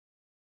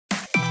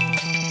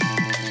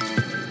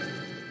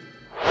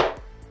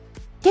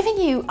Giving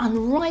you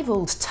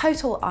unrivaled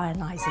total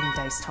ionizing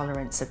dose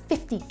tolerance of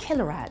 50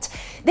 kilorad,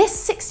 this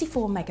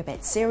 64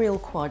 megabit serial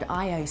quad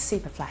I/O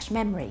SuperFlash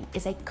memory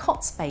is a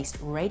COTS-based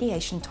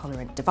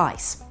radiation-tolerant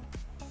device.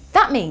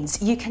 That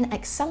means you can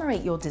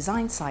accelerate your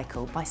design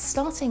cycle by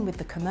starting with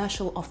the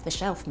commercial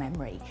off-the-shelf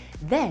memory,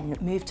 then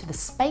move to the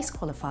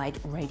space-qualified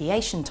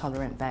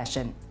radiation-tolerant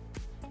version.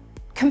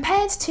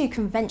 Compared to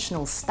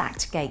conventional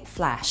stacked gate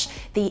flash,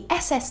 the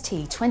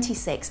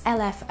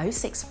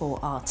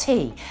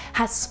SST26LF064RT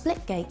has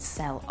split gate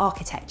cell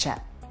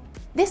architecture.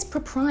 This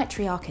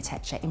proprietary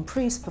architecture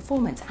improves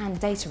performance and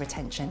data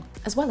retention,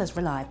 as well as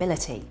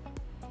reliability.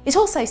 It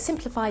also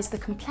simplifies the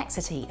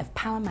complexity of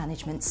power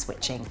management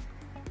switching.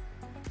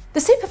 The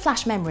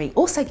SuperFlash memory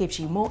also gives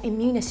you more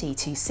immunity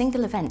to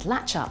single event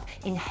latch-up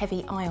in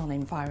heavy ion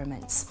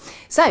environments,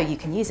 so you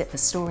can use it for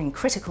storing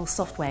critical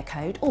software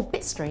code or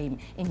bitstream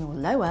in your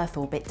low Earth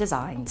orbit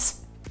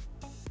designs.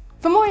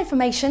 For more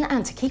information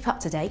and to keep up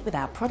to date with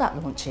our product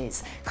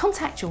launches,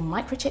 contact your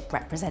Microchip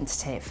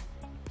representative.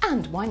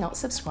 And why not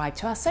subscribe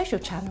to our social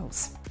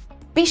channels?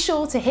 Be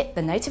sure to hit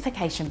the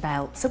notification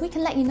bell so we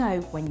can let you know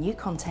when new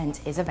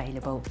content is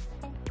available.